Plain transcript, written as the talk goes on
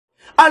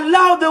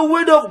Allow the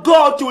word of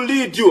God to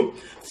lead you.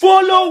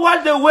 Follow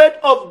what the word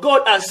of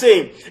God is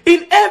saying.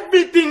 In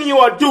everything you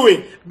are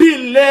doing,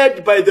 be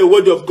led by the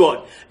word of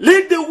God.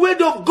 Let the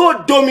word of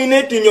God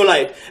dominate in your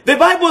life. The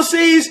Bible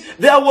says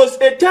there was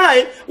a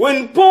time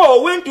when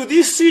Paul went to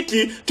this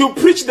city to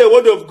preach the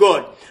word of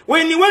God.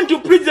 When he went to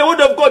preach the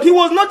word of God, he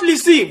was not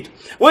received.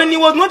 When he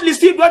was not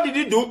received, what did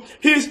he do?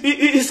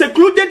 He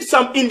secluded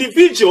some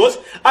individuals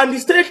and he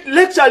started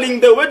lecturing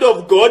the word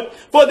of God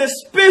for the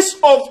space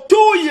of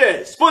 2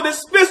 years. For the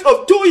space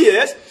of 2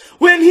 years,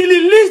 when he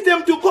released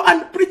them to go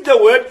and preach the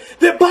word,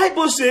 the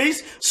Bible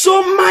says,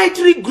 so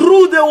mightily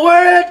grew the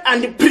word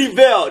and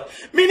prevailed.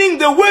 Meaning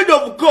the word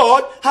of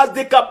God has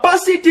the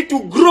capacity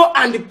to grow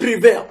and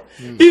prevail.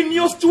 In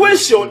your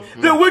situation,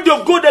 the word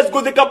of God has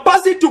got the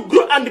capacity to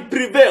grow and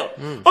prevail.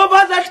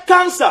 Over that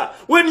cancer,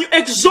 when you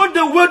exalt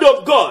the word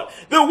of God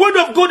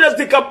has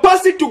the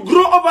capacity to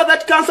grow over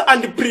that cancer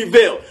and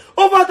prevail.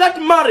 Over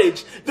that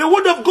marriage, the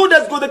word of God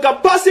has got the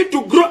capacity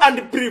to grow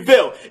and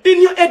prevail.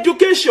 In your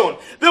education,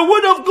 the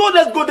word of God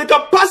has got the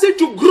capacity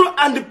to grow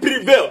and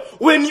prevail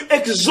when you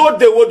exalt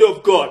the word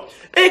of God.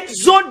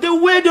 Exalt the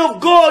word of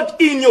God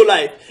in your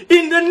life.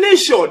 In the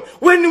nation,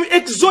 when we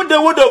exalt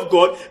the word of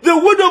God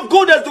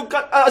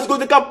has got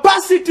the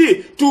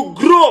capacity to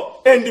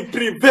grow and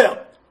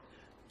prevail.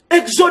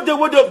 Exalt the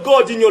word of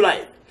God in your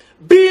life.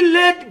 Be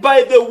led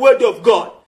by the word of God.